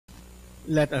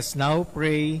Let us now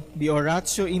pray the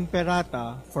Oratio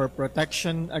Imperata for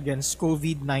protection against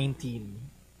COVID-19.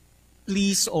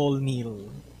 Please all kneel.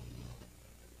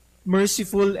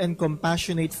 Merciful and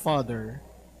compassionate Father,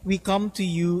 we come to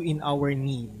you in our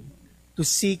need to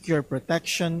seek your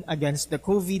protection against the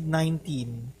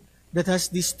COVID-19 that has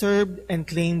disturbed and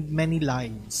claimed many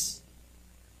lives.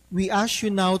 We ask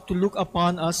you now to look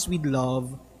upon us with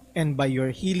love and by your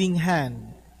healing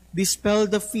hand, dispel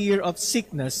the fear of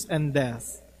sickness and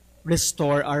death,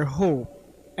 restore our hope,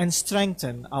 and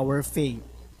strengthen our faith.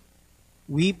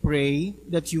 We pray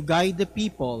that you guide the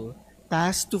people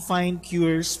tasked to find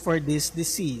cures for this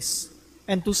disease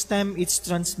and to stem its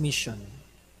transmission.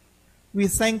 We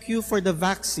thank you for the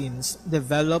vaccines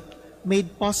developed,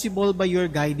 made possible by your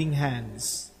guiding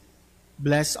hands.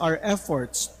 Bless our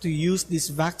efforts to use these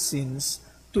vaccines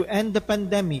to end the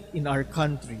pandemic in our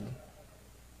country.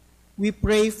 We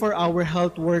pray for our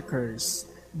health workers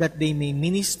that they may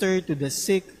minister to the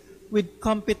sick with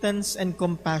competence and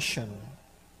compassion.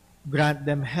 Grant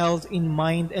them health in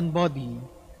mind and body,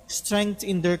 strength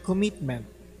in their commitment,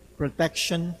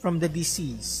 protection from the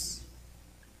disease.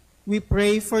 We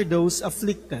pray for those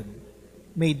afflicted.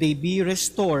 May they be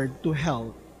restored to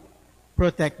health.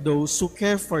 Protect those who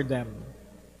care for them.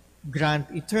 Grant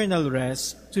eternal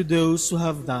rest to those who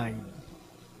have died.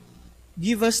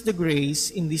 Give us the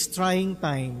grace in these trying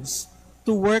times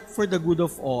to work for the good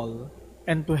of all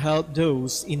and to help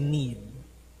those in need.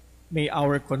 May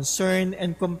our concern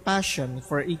and compassion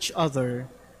for each other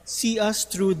see us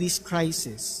through this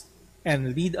crisis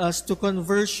and lead us to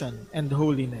conversion and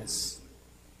holiness.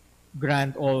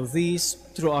 Grant all this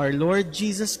through our Lord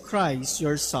Jesus Christ,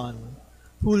 your Son,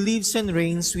 who lives and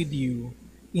reigns with you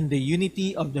in the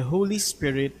unity of the Holy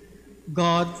Spirit,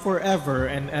 God forever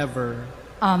and ever.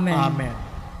 Amen. Amen.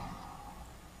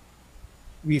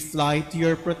 We fly to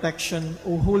your protection,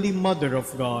 O Holy Mother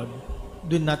of God.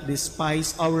 Do not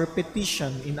despise our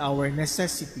petition in our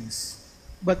necessities,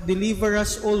 but deliver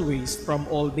us always from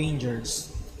all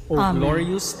dangers. O Amen.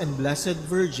 glorious and blessed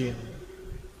Virgin.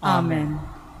 Amen.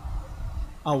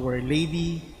 Our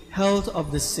Lady, health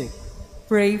of the sick.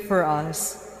 Pray for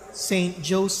us. Saint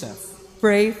Joseph.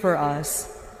 Pray for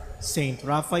us. Saint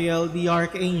Raphael the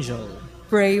Archangel.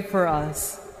 Pray for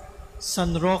us.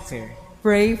 San Roque.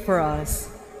 Pray for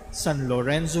us. San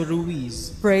Lorenzo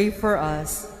Ruiz. Pray for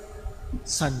us.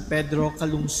 San Pedro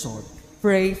Calungsod.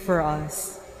 Pray for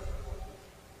us.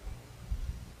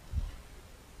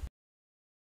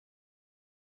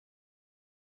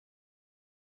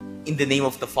 In the name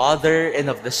of the Father, and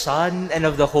of the Son, and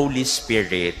of the Holy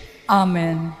Spirit.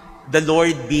 Amen. The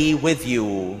Lord be with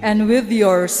you. And with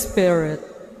your spirit.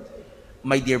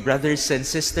 My dear brothers and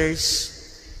sisters,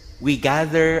 we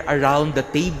gather around the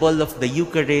table of the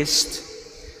Eucharist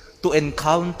to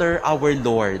encounter our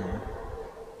Lord,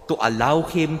 to allow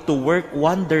Him to work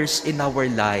wonders in our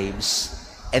lives,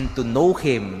 and to know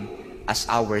Him as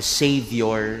our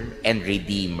Savior and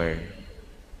Redeemer.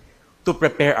 To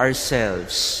prepare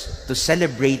ourselves to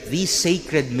celebrate these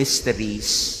sacred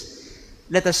mysteries,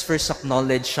 let us first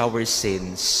acknowledge our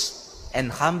sins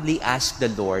and humbly ask the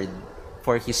Lord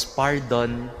for His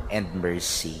pardon and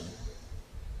mercy.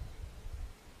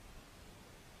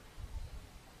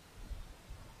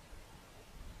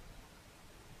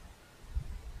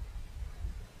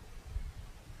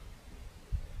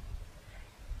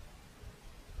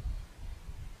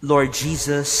 Lord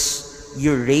Jesus,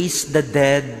 you raised the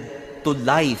dead to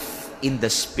life in the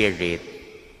Spirit.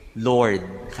 Lord,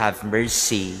 have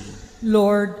mercy.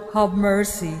 Lord, have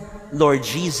mercy. Lord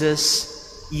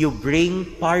Jesus, you bring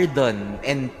pardon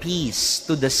and peace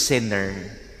to the sinner.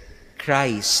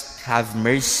 Christ, have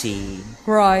mercy.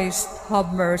 Christ,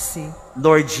 have mercy.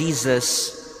 Lord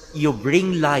Jesus, you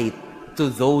bring light to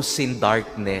those in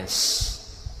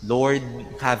darkness. Lord,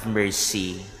 have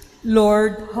mercy.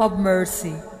 Lord, have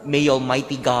mercy. May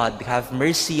Almighty God have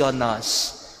mercy on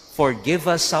us, forgive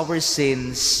us our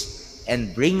sins,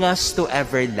 and bring us to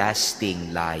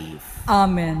everlasting life.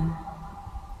 Amen.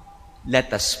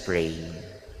 Let us pray.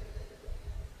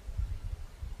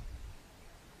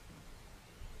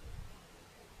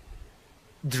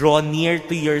 Draw near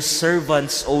to your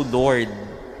servants, O Lord,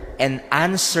 and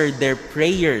answer their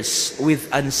prayers with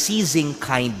unceasing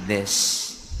kindness,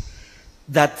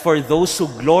 that for those who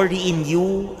glory in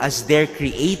you as their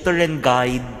Creator and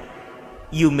Guide,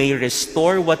 you may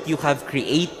restore what you have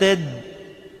created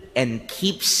and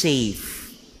keep safe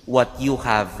what you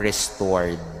have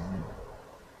restored.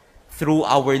 Through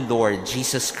our Lord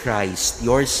Jesus Christ,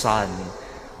 your Son,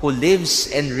 who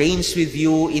lives and reigns with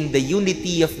you in the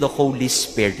unity of the Holy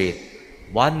Spirit,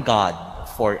 one God,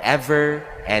 forever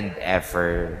and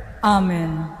ever.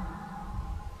 Amen.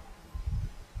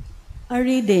 A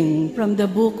reading from the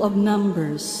book of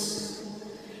Numbers.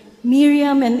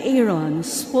 Miriam and Aaron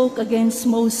spoke against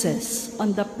Moses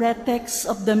on the pretext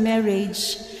of the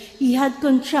marriage he had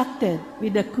contracted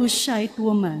with a Cushite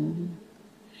woman.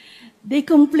 They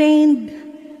complained,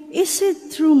 "Is it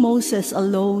through Moses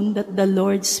alone that the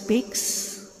Lord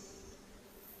speaks?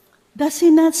 Does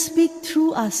he not speak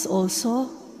through us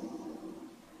also?"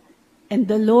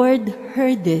 And the Lord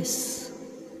heard this.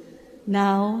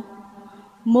 Now,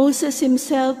 Moses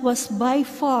himself was by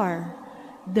far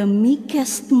the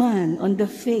meekest man on the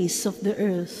face of the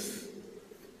earth.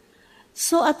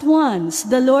 So at once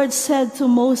the Lord said to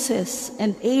Moses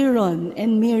and Aaron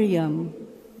and Miriam,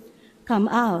 "Come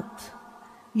out,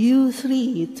 you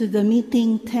three, to the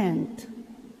meeting tent."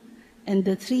 And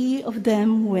the three of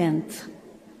them went.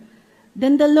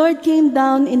 Then the Lord came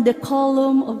down in the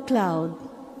column of cloud,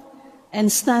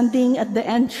 and standing at the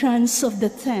entrance of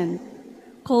the tent,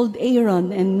 called Aaron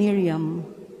and Miriam.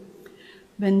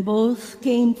 When both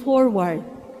came forward,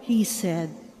 he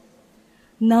said,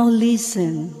 "Now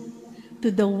listen to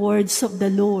the words of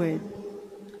the Lord.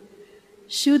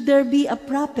 Should there be a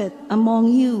prophet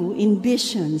among you in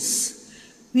visions,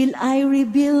 will I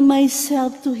reveal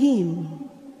myself to him?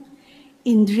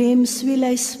 In dreams will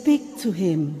I speak to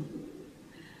him?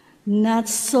 Not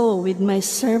so with my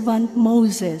servant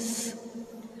Moses.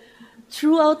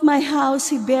 Throughout my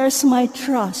house he bears my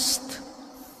trust.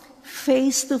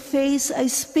 Face to face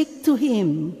I speak to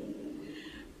him,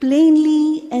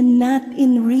 plainly and not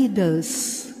in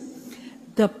riddles.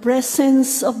 The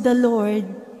presence of the Lord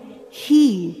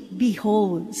he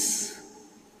beholds.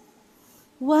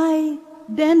 Why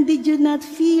then did you not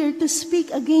fear to speak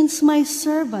against my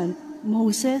servant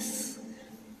Moses?"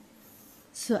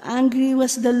 So angry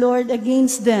was the Lord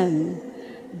against them,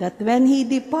 that when he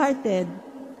departed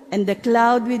and the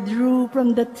cloud withdrew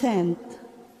from the tent,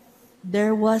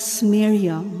 there was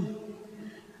Miriam,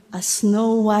 a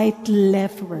snow-white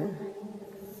leper.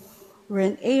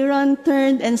 When Aaron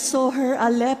turned and saw her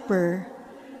a leper,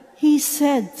 he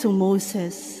said to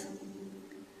Moses,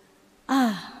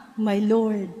 "Ah, my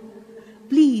Lord,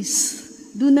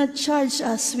 please do not charge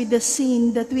us with the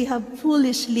sin that we have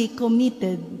foolishly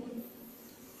committed.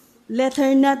 Let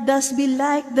her not thus be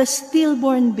like the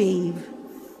stillborn babe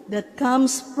that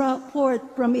comes forth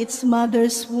from its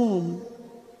mother's womb,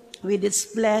 with its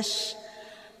flesh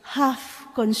half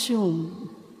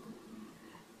consumed."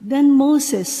 Then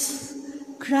Moses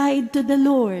cried to the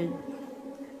Lord,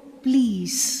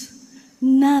 "Please,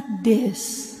 not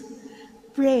this.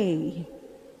 Pray,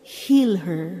 heal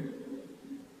her."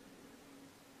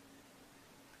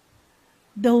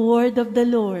 The word of the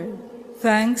Lord.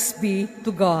 Thanks be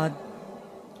to God.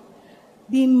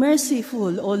 Be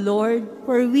merciful, O Lord,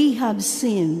 for we have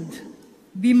sinned.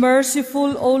 Be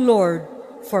merciful, O Lord,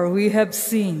 for we have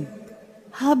sinned.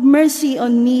 Have mercy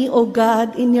on me, O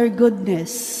God, in your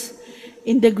goodness.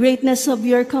 In the greatness of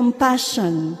your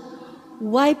compassion,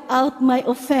 wipe out my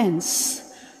offense.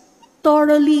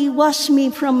 Thoroughly wash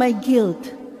me from my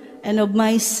guilt, and of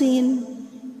my sin,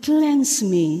 cleanse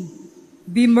me.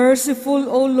 Be merciful,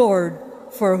 O Lord,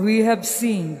 for we have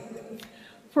sinned.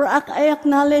 For I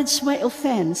acknowledge my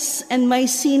offense, and my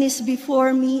sin is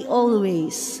before me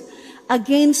always.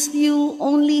 Against you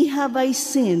only have I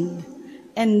sinned,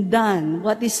 and done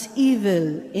what is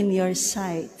evil in your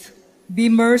sight.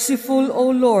 Be merciful, O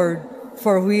Lord,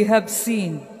 for we have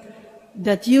sinned.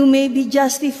 That you may be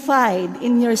justified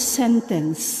in your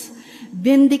sentence,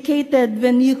 vindicated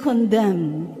when you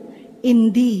condemn.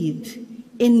 Indeed,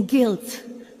 in guilt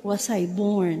was I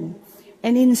born,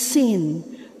 and in sin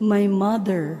my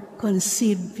mother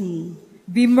conceived me.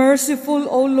 Be merciful,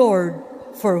 O Lord,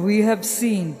 for we have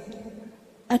sinned.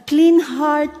 A clean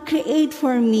heart create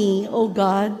for me, O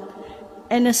God,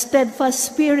 and a steadfast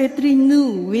spirit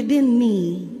renew within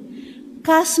me.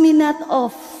 Cast me not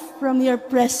off from your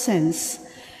presence,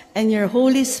 and your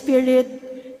Holy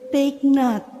Spirit take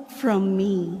not from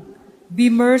me.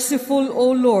 Be merciful, O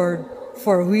Lord,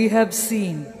 for we have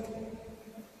sinned.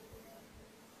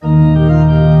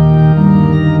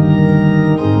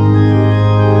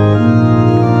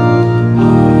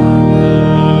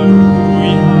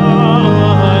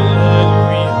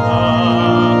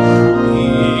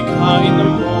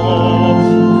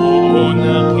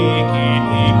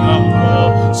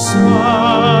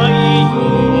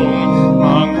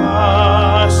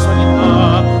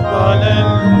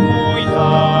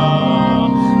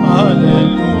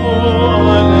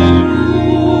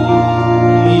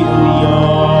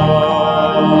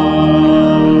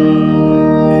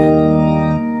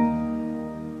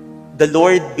 The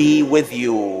Lord be with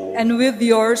you. And with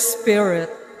your spirit.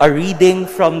 A reading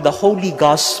from the Holy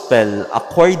Gospel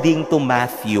according to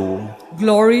Matthew.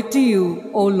 Glory to you,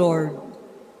 O Lord.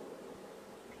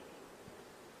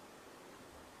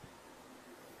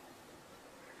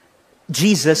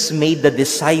 Jesus made the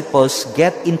disciples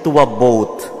get into a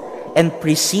boat and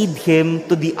precede him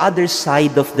to the other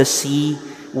side of the sea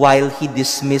while he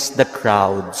dismissed the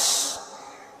crowds.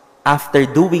 After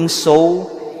doing so,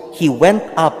 he went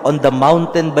up on the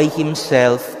mountain by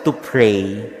himself to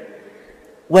pray.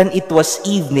 When it was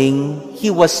evening, he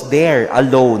was there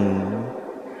alone.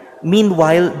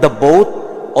 Meanwhile, the boat,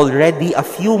 already a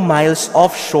few miles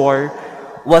offshore,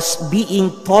 was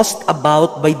being tossed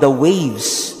about by the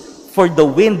waves, for the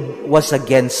wind was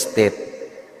against it.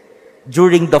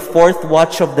 During the fourth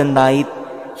watch of the night,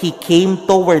 he came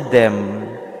toward them,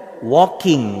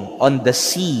 walking on the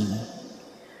sea.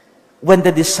 When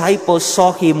the disciples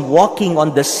saw him walking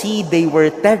on the sea, they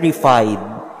were terrified.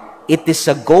 "It is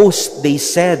a ghost," they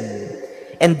said,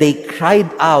 and they cried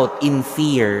out in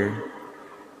fear.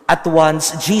 At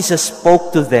once Jesus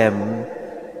spoke to them,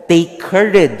 "Take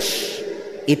courage,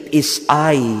 it is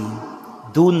I.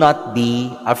 Do not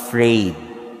be afraid."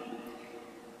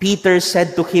 Peter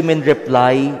said to him in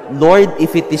reply, "Lord,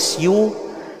 if it is you,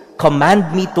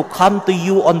 command me to come to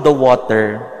you on the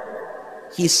water."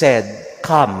 He said,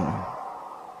 "Come."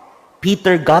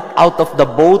 Peter got out of the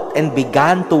boat and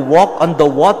began to walk on the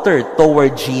water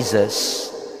toward Jesus.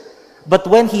 But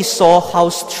when he saw how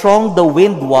strong the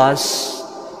wind was,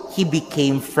 he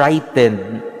became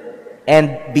frightened,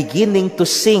 and beginning to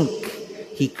sink,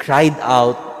 he cried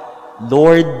out,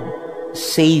 "Lord,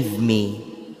 save me."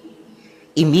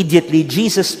 Immediately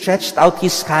Jesus stretched out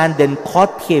his hand and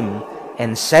caught him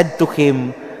and said to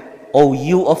him, "O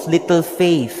you of little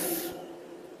faith,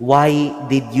 why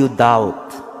did you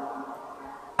doubt?"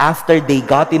 After they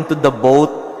got into the boat,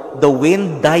 the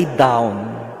wind died down.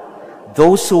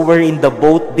 Those who were in the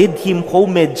boat did him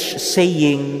homage,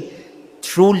 saying,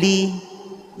 "Truly,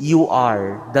 you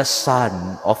are the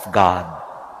Son of God."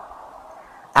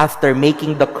 After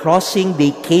making the crossing, they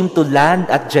came to land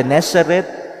at Gennesaret.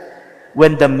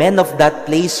 When the men of that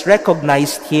place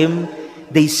recognized him,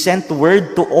 they sent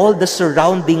word to all the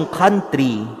surrounding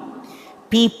country.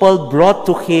 People brought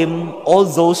to him all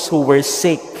those who were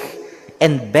sick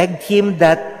and begged him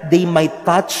that they might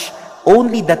touch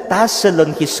only the tassel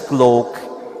on his cloak,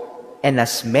 and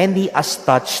as many as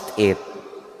touched it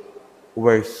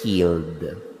were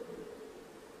healed.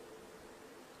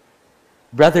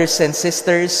 Brothers and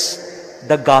sisters,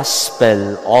 the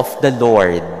Gospel of the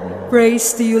Lord.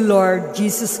 Praise to you, Lord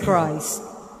Jesus Christ.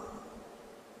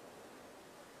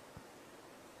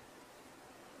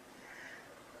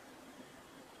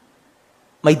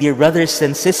 My dear brothers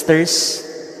and sisters,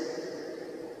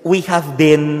 we have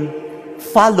been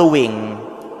following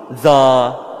the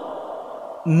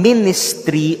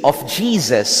ministry of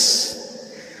Jesus,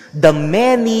 the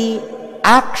many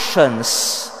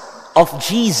actions of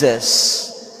Jesus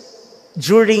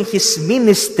during his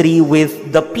ministry with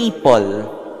the people.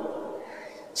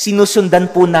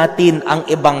 Sinusundan po natin ang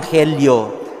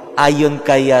ebanghelyo ayon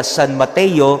kay San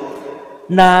Mateo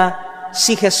na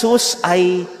si Jesus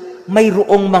ay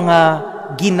mayroong mga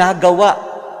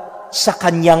ginagawa sa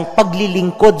kanyang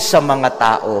paglilingkod sa mga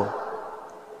tao.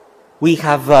 We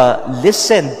have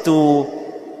listened to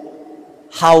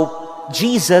how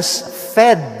Jesus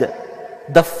fed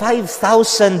the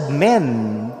 5,000 men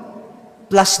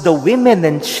plus the women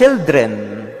and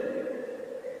children,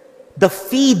 the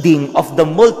feeding of the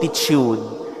multitude,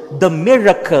 the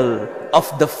miracle of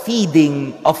the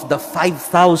feeding of the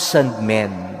 5,000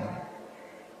 men.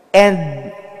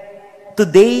 And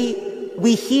today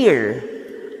we hear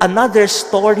another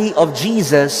story of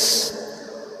Jesus,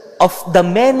 of the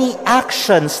many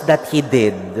actions that he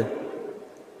did.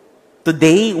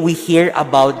 Today, we hear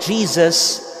about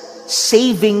Jesus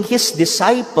saving his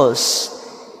disciples,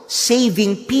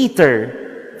 saving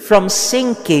Pietre from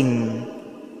sinking.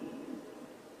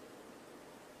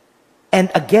 And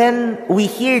again, we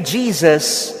hear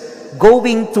Jesus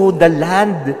going to the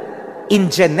land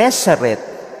in Gennesaret.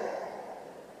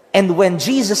 And when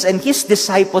Jesus and his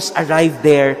disciples arrived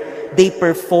there, they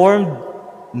performed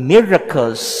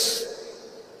miracles.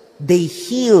 They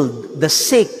healed the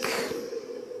sick.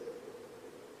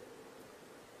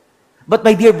 But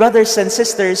my dear brothers and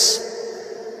sisters,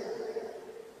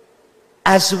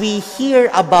 as we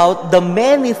hear about the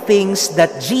many things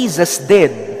that Jesus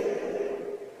did,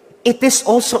 it is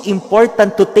also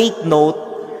important to take note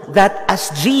that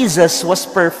as Jesus was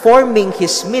performing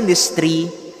his ministry,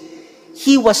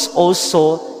 he was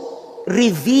also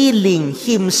revealing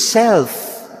himself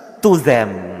to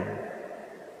them.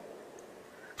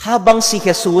 habang si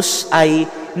Jesus ay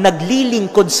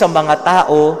naglilingkod sa mga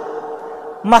tao,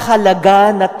 mahalaga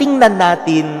na tingnan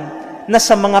natin na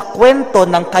sa mga kwento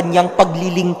ng kanyang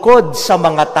paglilingkod sa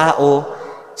mga tao,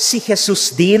 si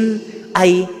Jesus din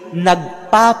ay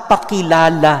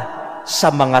nagpapakilala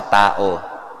sa mga tao.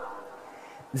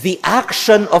 The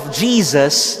action of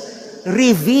Jesus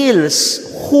reveals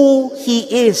who He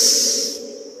is.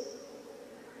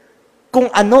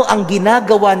 Kung ano ang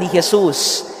ginagawa ni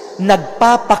Jesus,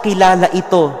 nagpapakilala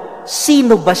ito.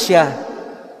 Sino ba siya?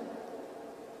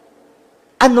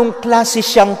 Anong klase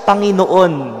siyang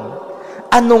Panginoon?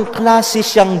 Anong klase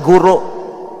siyang guro?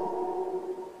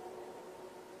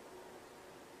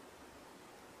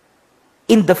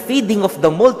 In the feeding of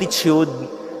the multitude,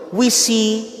 we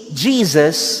see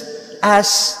Jesus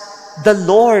as the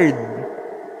Lord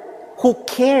who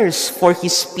cares for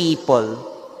His people,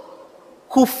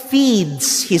 who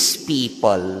feeds His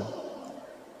people,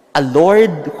 a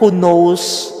Lord who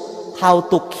knows how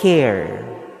to care.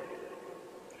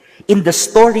 In the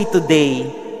story today,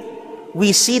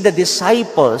 we see the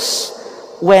disciples,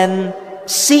 when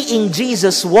seeing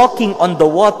Jesus walking on the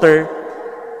water,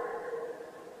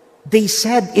 they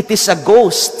said it is a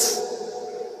ghost.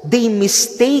 They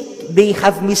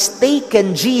have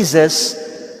mistaken Jesus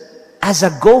as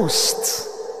a ghost.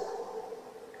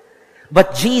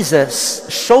 But Jesus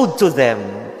showed to them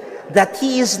that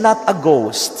He is not a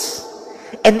ghost.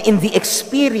 And in the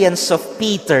experience of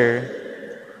Pietre,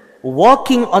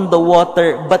 walking on the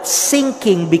water but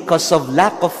sinking because of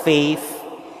lack of faith,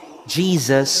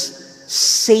 Jesus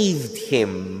saved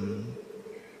him.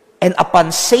 And upon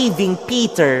saving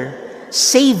Pietre,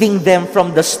 saving them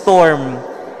from the storm,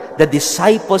 the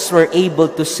disciples were able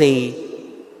to say,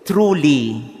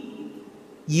 "Truly,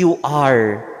 you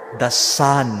are the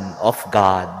Son of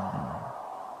God."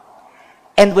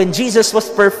 And when Jesus was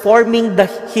performing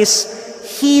His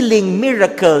healing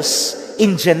miracles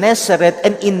in Gennesaret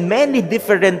and in many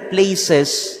different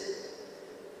places,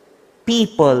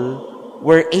 people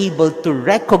were able to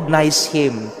recognize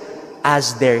Him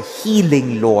as their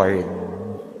healing Lord.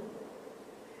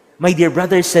 My dear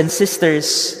brothers and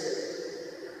sisters,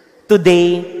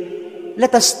 today,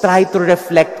 let us try to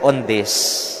reflect on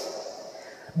this.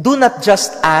 Do not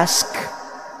just ask,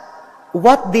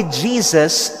 what did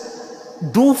Jesus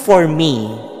do for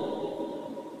me?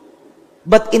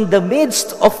 But in the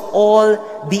midst of all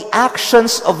the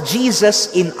actions of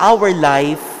Jesus in our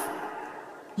life,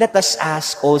 let us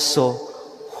ask also,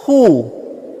 who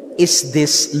is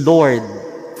this Lord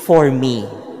for me?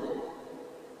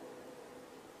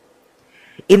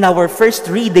 In our first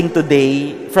reading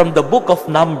today from the book of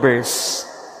Numbers,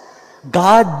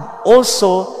 God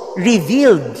also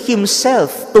revealed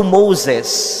Himself to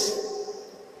Moses.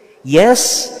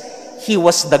 Yes, He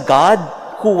was the God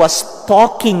who was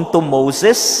talking to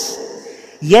Moses.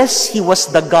 Yes, He was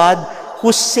the God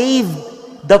who saved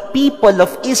the people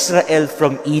of Israel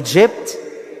from Egypt.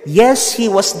 Yes,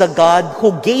 He was the God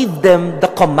who gave them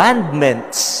the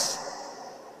commandments.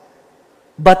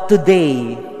 But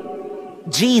today,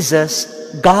 Jesus,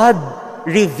 God,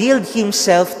 revealed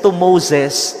Himself to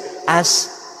Moses as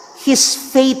His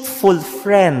faithful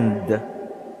friend.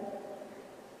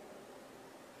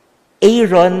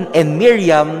 Aaron and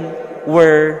Miriam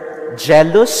were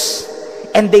jealous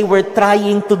and they were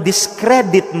trying to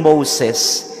discredit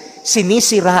Moses.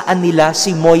 Sinisiraan nila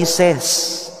si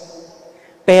Moises.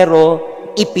 Pero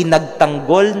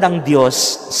ipinagtanggol ng Diyos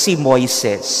si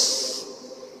Moises.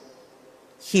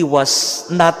 He was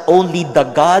not only the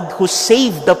God who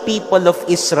saved the people of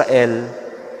Israel,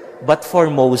 but for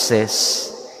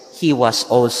Moses, he was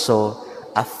also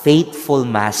a faithful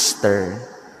master,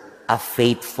 a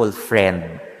faithful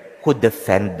friend who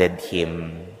defended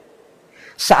him.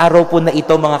 Sa araw po na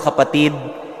ito, mga kapatid,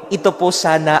 ito po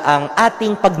sana ang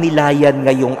ating pagnilayan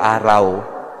ngayong araw.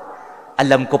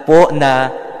 Alam ko po na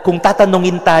kung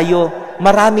tatanungin tayo,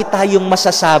 marami tayong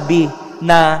masasabi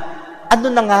na ano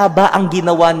na nga ba ang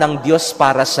ginawa ng Diyos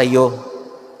para sa iyo?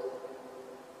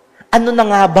 Ano na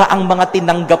nga ba ang mga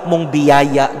tinanggap mong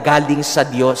biyaya galing sa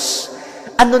Diyos?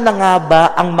 Ano na nga ba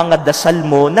ang mga dasal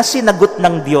mo na sinagot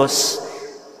ng Diyos?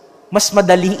 Mas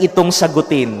madali itong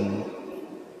sagutin.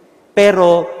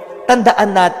 Pero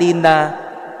tandaan natin na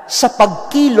sa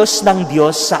pagkilos ng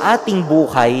Diyos sa ating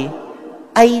buhay,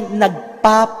 ay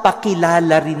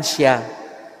nagpapakilala rin siya.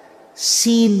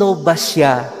 Sino ba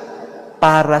siya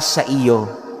para sa iyo?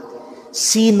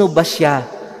 Sino ba siya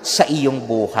sa iyong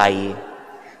buhay?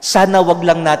 Sana wag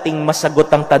lang nating masagot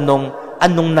ang tanong,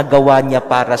 anong nagawa niya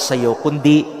para sa iyo,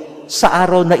 kundi sa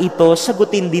araw na ito,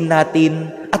 sagutin din natin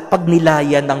at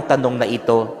pagnilayan ang tanong na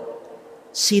ito.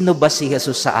 Sino ba si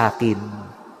Jesus sa akin?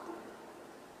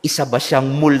 Isa ba siyang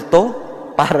multo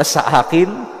para sa akin?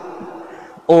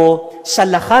 O sa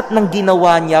lahat ng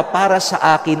ginawa niya para sa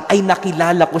akin ay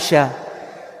nakilala ko siya?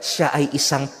 Siya ay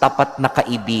isang tapat na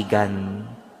kaibigan.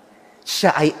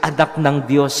 Siya ay anak ng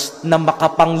Diyos na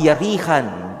makapangyarihan.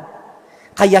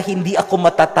 Kaya hindi ako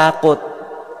matatakot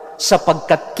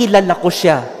sapagkat kilala ko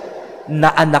siya na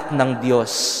anak ng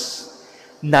Diyos,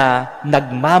 na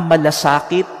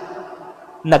nagmamalasakit,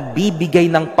 nagbibigay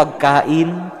ng pagkain,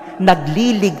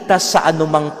 nagliligtas sa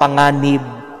anumang panganib,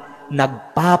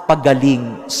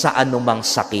 nagpapagaling sa anumang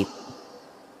sakit.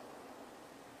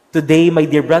 Today, my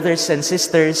dear brothers and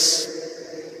sisters,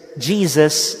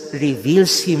 Jesus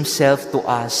reveals Himself to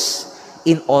us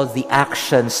in all the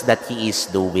actions that He is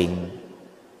doing.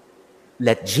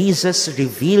 Let Jesus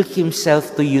reveal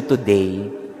Himself to you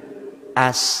today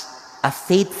as a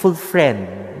faithful friend,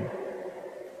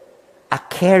 a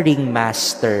caring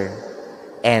Master,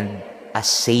 and a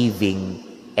saving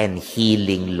and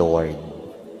healing Lord.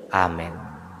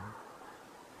 Amen.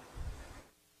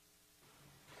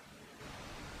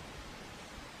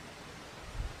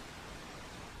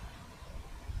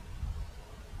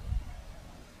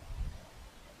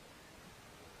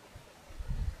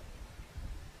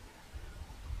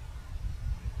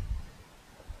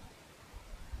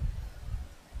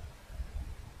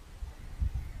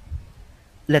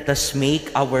 Let us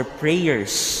make our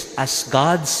prayers as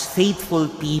God's faithful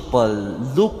people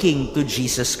looking to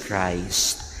Jesus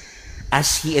Christ.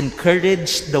 As He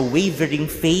encouraged the wavering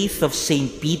faith of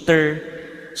St. Peter,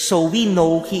 so we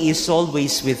know He is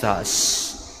always with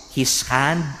us, His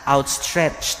hand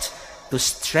outstretched to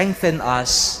strengthen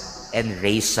us and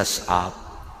raise us up.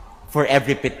 For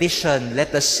every petition,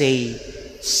 let us say,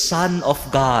 Son of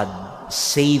God,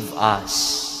 save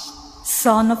us.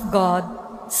 Son of God,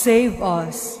 save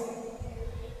us.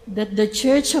 That the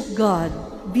Church of God,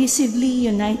 visibly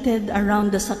united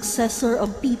around the successor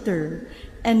of Peter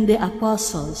and the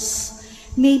apostles,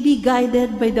 may be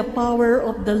guided by the power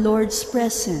of the Lord's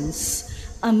presence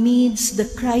amidst the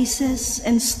crises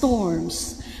and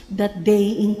storms that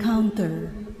they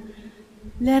encounter.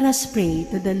 Let us pray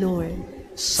to the Lord.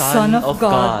 Son of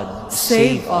God,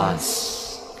 save us.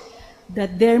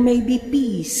 That there may be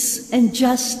peace and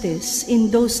justice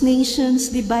in those nations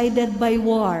divided by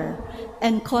war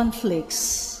and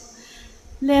conflicts.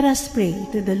 Let us pray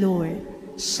to the Lord.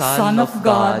 Son of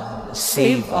God,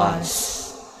 save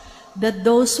us. That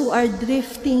those who are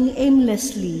drifting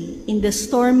aimlessly in the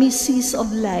stormy seas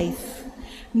of life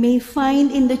may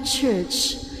find in the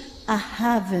Church a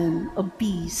haven of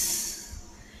peace.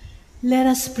 Let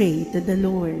us pray to the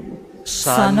Lord.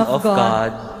 Son of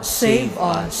God, save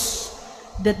us.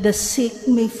 That the sick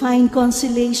may find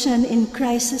consolation in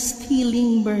Christ's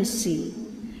healing mercy.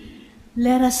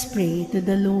 Let us pray to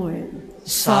the Lord.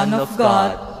 Son of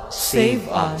God, save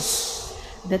us.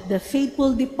 That the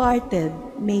faithful departed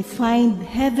may find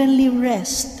heavenly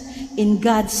rest in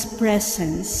God's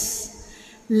presence.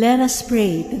 Let us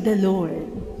pray to the Lord.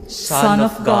 Son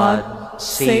of God,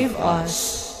 save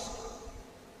us.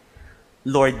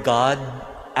 Lord God,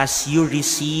 as you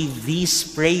receive these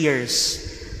prayers,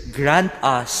 grant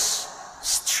us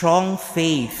strong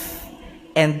faith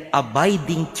and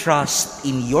abiding trust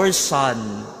in your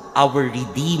Son, our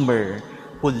Redeemer,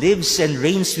 who lives and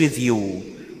reigns with you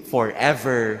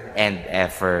forever and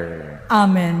ever.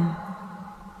 Amen.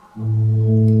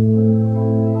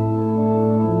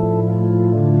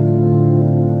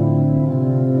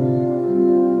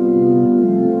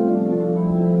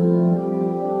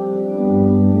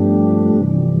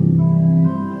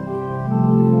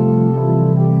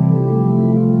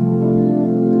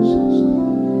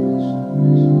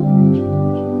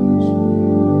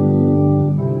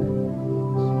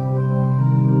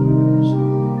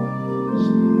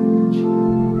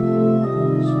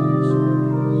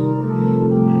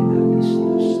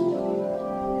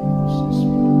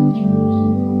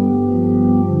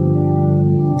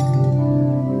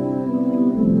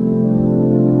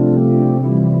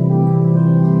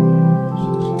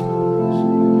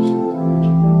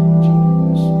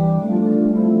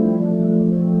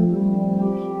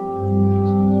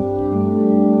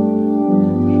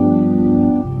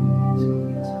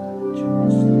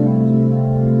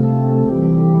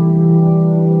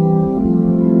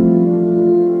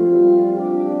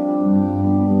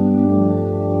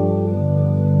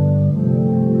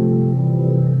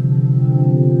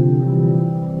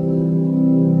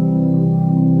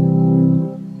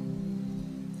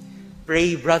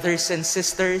 Pray, brothers and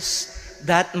sisters,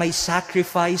 that my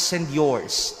sacrifice and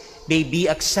yours may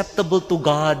be acceptable to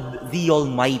God, the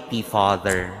Almighty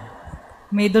Father.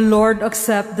 May the Lord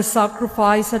accept the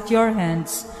sacrifice at your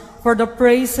hands for the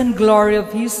praise and glory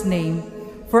of his name,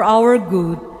 for our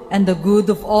good and the good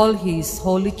of all his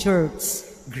holy church.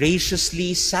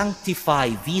 Graciously sanctify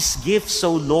these gifts,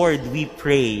 O Lord, we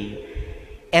pray,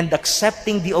 and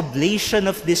accepting the oblation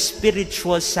of this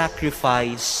spiritual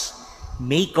sacrifice,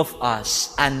 make of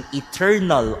us an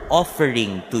eternal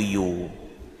offering to you.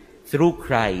 Through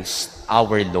Christ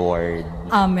our Lord.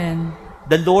 Amen.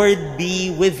 The Lord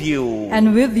be with you.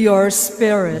 And with your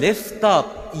spirit. Lift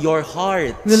up your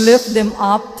hearts. We lift them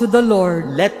up to the Lord.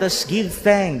 Let us give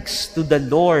thanks to the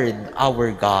Lord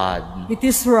our God. It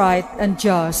is right and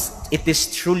just. It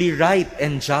is truly right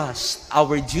and just,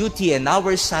 our duty and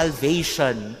our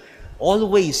salvation,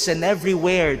 always and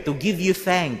everywhere to give you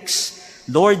thanks,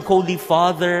 Lord, Holy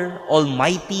Father,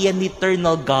 Almighty and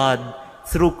Eternal God,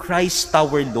 through Christ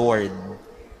our Lord.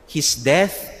 His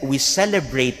death we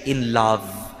celebrate in love.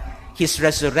 His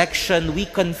resurrection we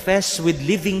confess with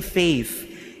living faith,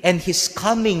 and His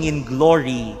coming in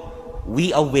glory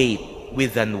we await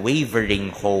with unwavering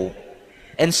hope.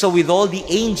 And so with all the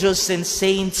angels and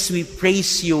saints we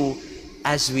praise you,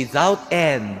 as without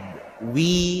end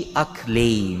we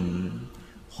acclaim.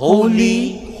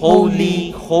 Holy,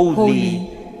 holy,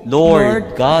 holy,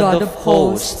 Lord God of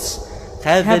hosts,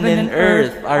 heaven and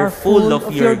earth are full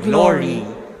of your glory.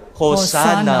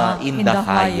 Hosanna in the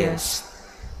highest.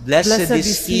 Blessed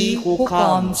is he who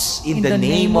comes in the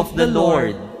name of the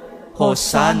Lord.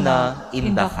 Hosanna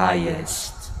in the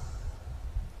highest.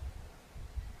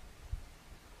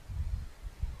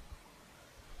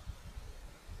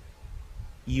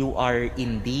 You are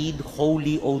indeed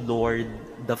holy, O Lord,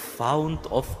 the fount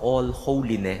of all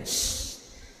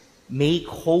holiness. Make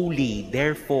holy,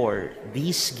 therefore,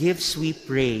 these gifts, we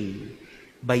pray,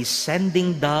 by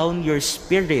sending down your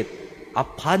Spirit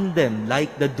upon them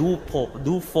like the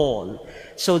dewfall,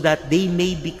 so that they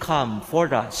may become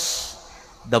for us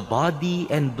the body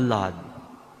and blood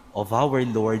of our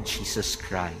Lord Jesus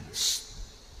Christ.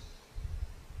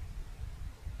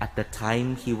 At the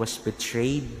time he was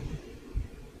betrayed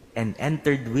and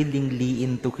entered willingly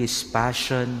into his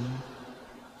passion,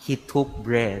 he took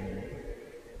bread,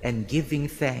 and giving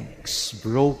thanks,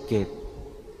 broke it,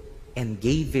 and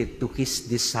gave it to his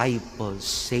disciples,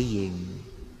 saying,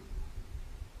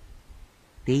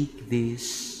 "Take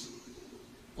this,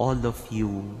 all of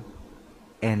you,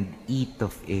 and eat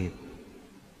of it,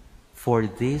 for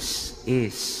this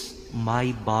is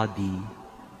my body,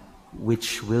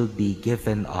 which will be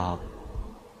given up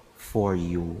for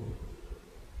you."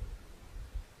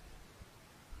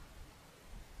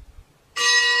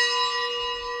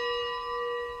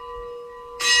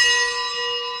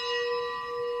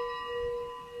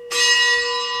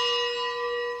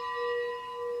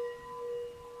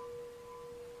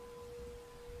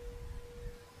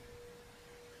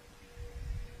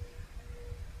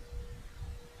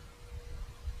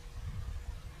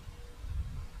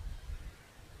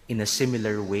 In a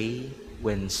similar way,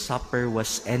 when supper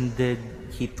was ended,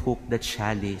 he took the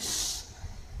chalice,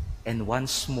 and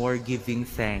once more giving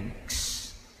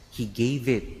thanks, he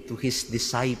gave it to his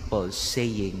disciples,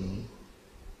 saying,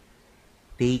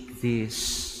 "Take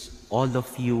this, all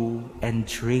of you, and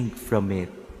drink from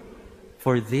it,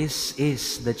 for this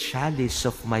is the chalice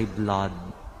of my blood,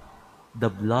 the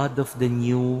blood of the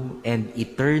new and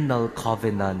eternal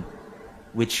covenant,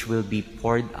 which will be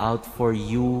poured out for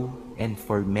you and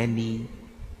for many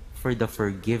for the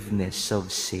forgiveness of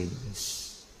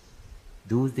sins.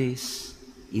 Do this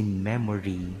in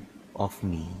memory of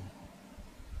me."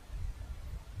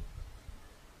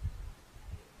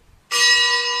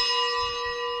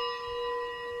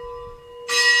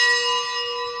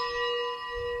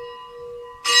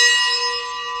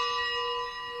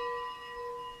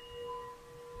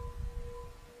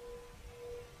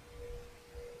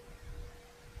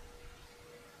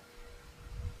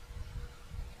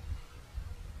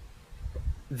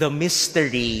 The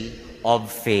mystery of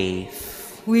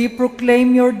faith. We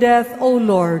proclaim your death, O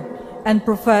Lord, and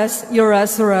profess your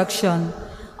resurrection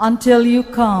until you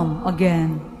come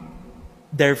again.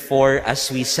 Therefore, as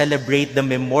we celebrate the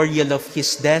memorial of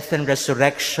his death and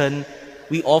resurrection,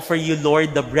 we offer you,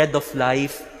 Lord, the bread of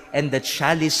life and the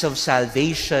chalice of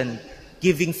salvation,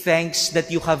 giving thanks that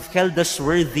you have held us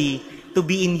worthy to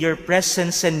be in your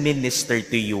presence and minister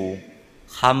to you.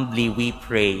 Humbly we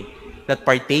pray that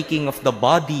partaking of the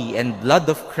body and blood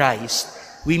of Christ,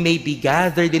 we may be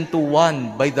gathered into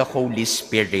one by the Holy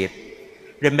Spirit.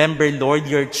 Remember, Lord,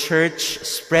 your church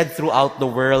spread throughout the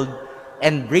world,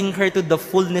 and bring her to the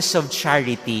fullness of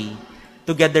charity,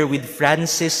 together with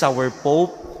Francis, our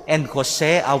Pope, and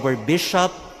Jose, our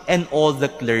Bishop, and all the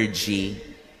clergy.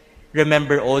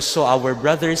 Remember also our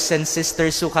brothers and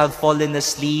sisters who have fallen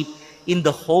asleep in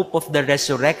the hope of the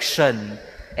resurrection,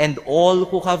 and all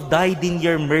who have died in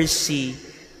your mercy,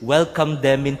 welcome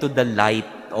them into the light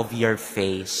of your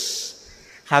face.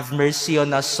 Have mercy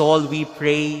on us all, we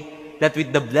pray, that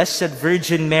with the Blessed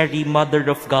Virgin Mary, Mother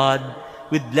of God,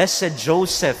 with Blessed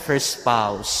Joseph, her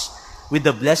spouse, with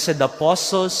the blessed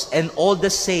apostles and all the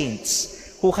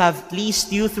saints who have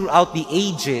pleased you throughout the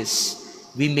ages,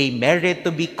 we may merit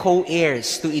to be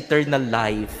co-heirs to eternal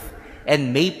life,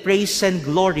 and may praise and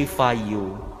glorify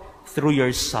you through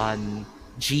your Son,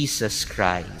 Jesus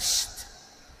Christ.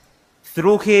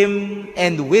 Through him,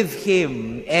 and with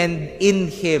him, and in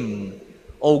him,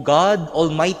 O God,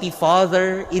 Almighty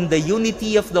Father, in the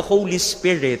unity of the Holy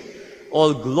Spirit,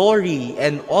 all glory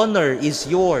and honor is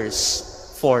yours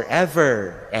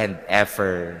forever and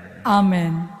ever.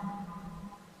 Amen.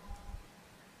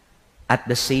 At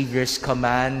the Savior's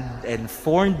command and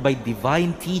formed by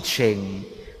divine teaching,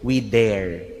 we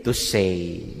dare to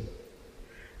say,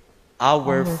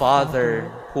 Our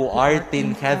Father, who art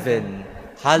in heaven,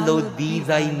 hallowed be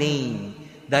thy name.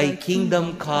 Thy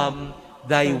kingdom come,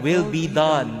 thy will be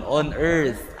done on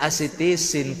earth as it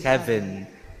is in heaven.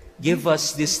 Give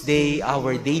us this day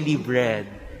our daily bread,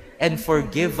 and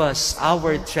forgive us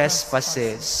our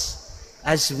trespasses,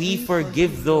 as we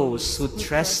forgive those who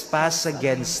trespass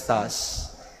against us.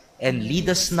 And lead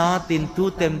us not into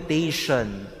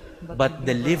temptation, but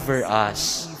deliver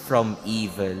us from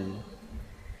evil.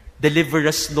 Deliver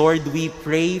us, Lord, we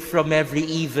pray, from every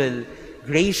evil.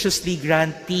 Graciously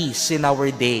grant peace in our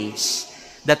days,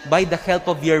 that by the help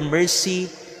of your mercy,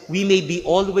 we may be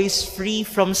always free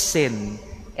from sin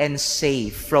and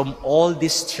safe from all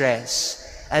distress,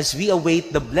 as we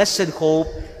await the blessed hope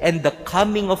and the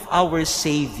coming of our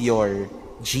Savior,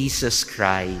 Jesus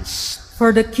Christ.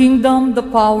 For the kingdom, the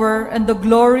power, and the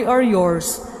glory are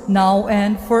yours, now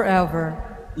and forever.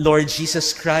 Lord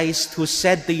Jesus Christ, who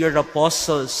said to your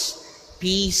apostles,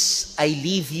 Peace I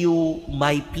leave you,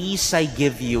 my peace I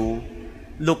give you,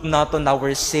 look not on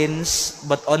our sins,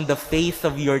 but on the faith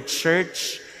of your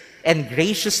church, and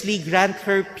graciously grant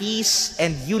her peace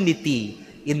and unity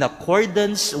in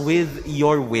accordance with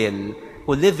your will,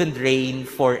 who live and reign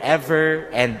forever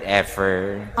and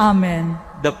ever. Amen.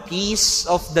 The peace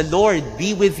of the Lord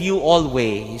be with you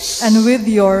always. And with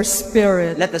your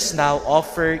spirit. Let us now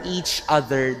offer each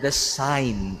other the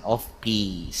sign of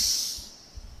peace.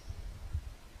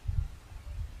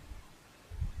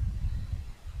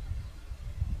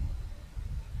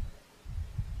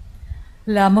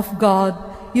 Lamb of God,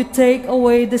 you take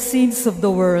away the sins of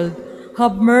the world.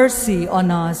 Have mercy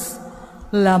on us.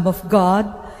 Lamb of God,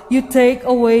 you take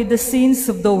away the sins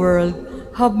of the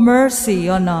world. Have mercy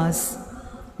on us.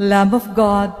 Lamb of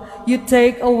God, you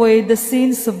take away the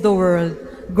sins of the world.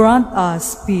 Grant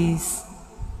us peace.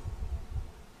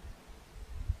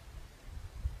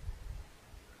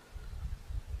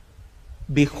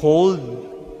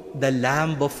 Behold the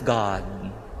Lamb of God.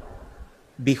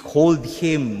 Behold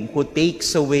him who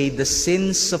takes away the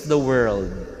sins of the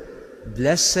world.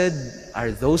 Blessed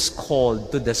are those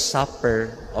called to the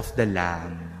supper of the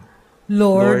Lamb.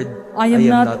 Lord, I am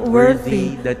not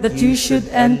worthy that you should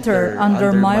enter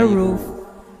under my roof,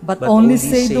 but only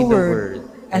say the word,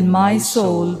 and my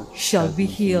soul shall be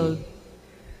healed.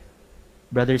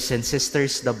 Brothers and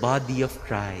sisters, the body of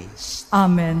Christ.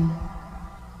 Amen.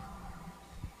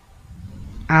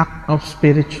 Act of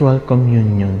spiritual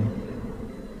communion.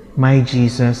 My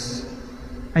Jesus,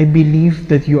 I believe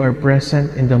that you are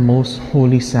present in the most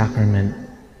holy sacrament.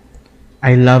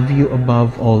 I love you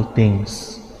above all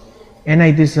things, and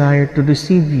I desire to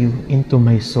receive you into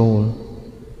my soul.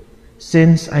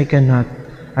 Since I cannot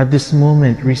at this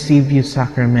moment receive you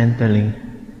sacramentally,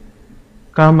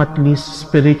 come at least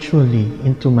spiritually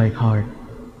into my heart.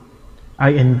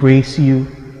 I embrace you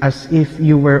as if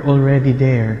you were already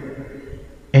there,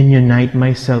 and unite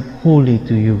myself wholly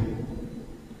to you.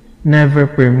 Never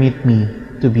permit me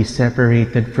to be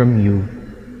separated from you.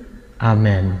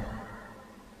 Amen.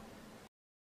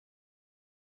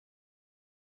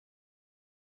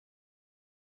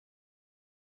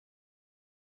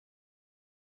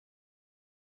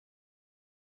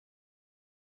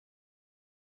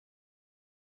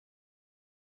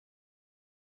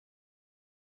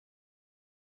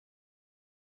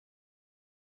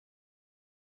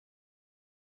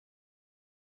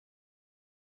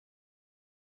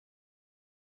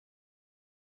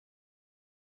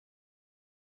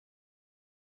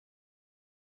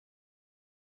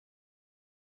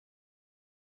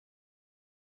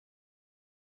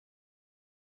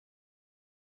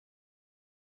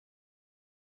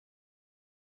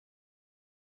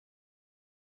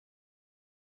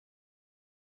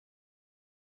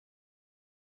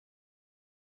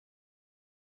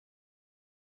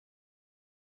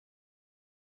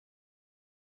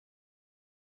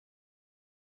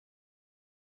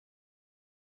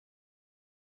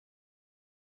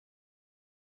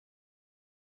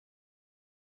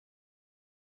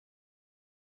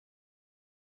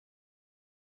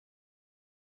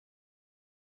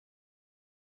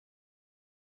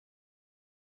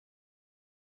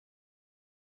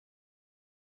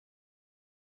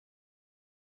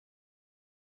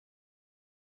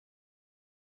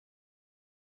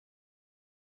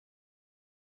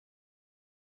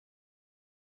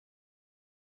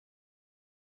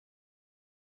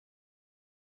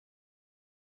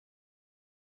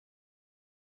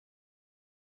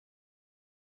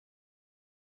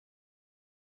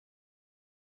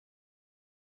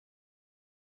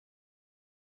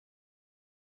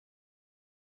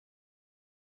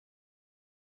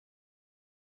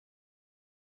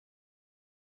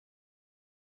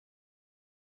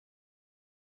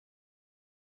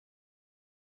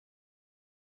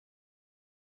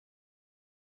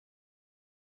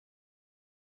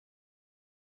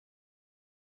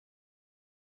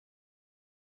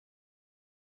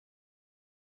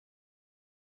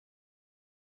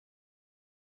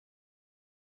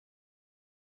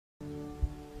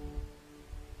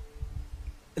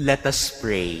 Let us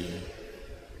pray.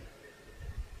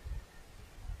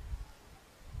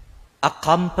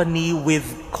 Accompany with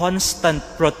constant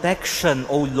protection,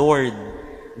 O Lord,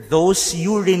 those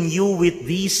you renew with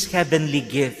these heavenly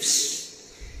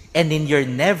gifts, and in your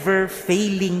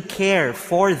never-failing care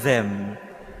for them,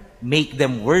 make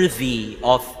them worthy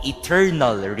of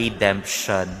eternal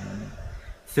redemption.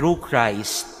 Through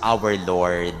Christ our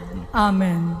Lord.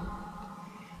 Amen.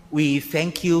 We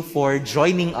thank you for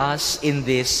joining us in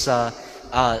this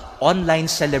online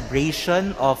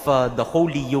celebration of the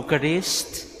Holy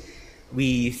Eucharist.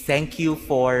 We thank you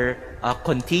for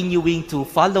continuing to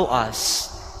follow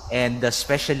us, and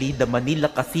especially the Manila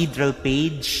Cathedral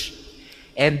page.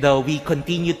 And we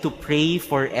continue to pray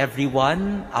for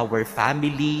everyone, our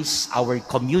families, our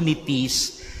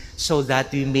communities, so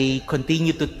that we may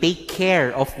continue to take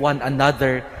care of one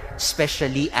another,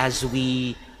 especially as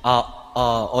we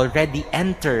already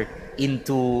enter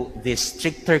into this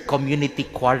stricter community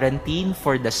quarantine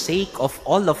for the sake of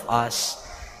all of us.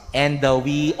 And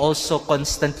we also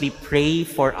constantly pray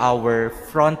for our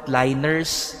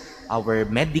frontliners, our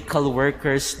medical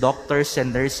workers, doctors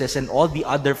and nurses, and all the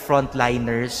other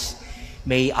frontliners.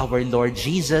 May our Lord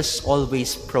Jesus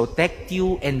always protect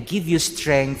you and give you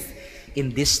strength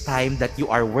in this time that you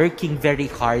are working very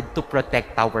hard to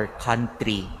protect our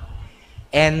country.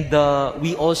 And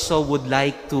we also would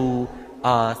like to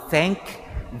thank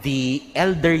the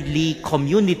elderly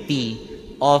community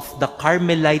of the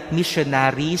Carmelite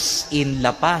missionaries in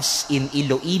La Paz, in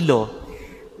Iloilo.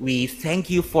 We thank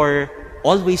you for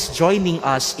always joining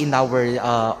us in our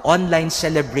online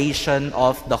celebration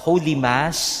of the Holy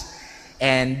Mass.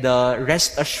 And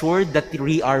rest assured that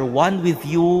we are one with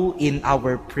you in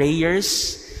our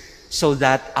prayers, so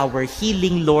that our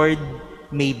healing Lord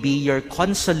may be your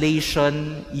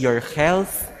consolation, your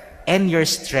health, and your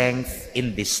strength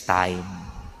in this time.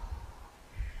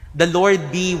 The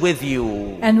Lord be with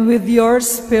you. And with your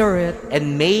spirit.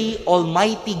 And may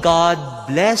Almighty God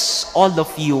bless all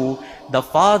of you, the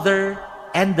Father,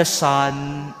 and the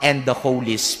Son, and the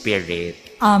Holy Spirit.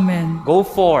 Amen. Go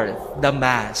forth, the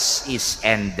Mass is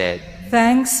ended.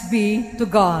 Thanks be to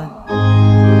God.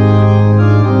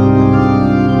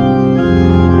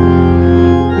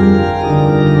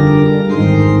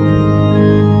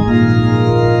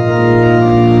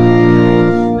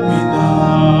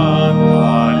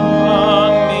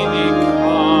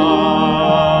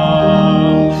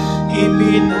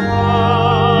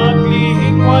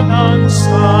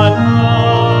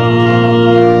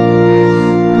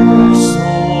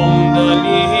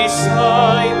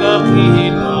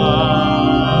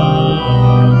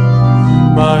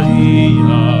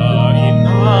 Maria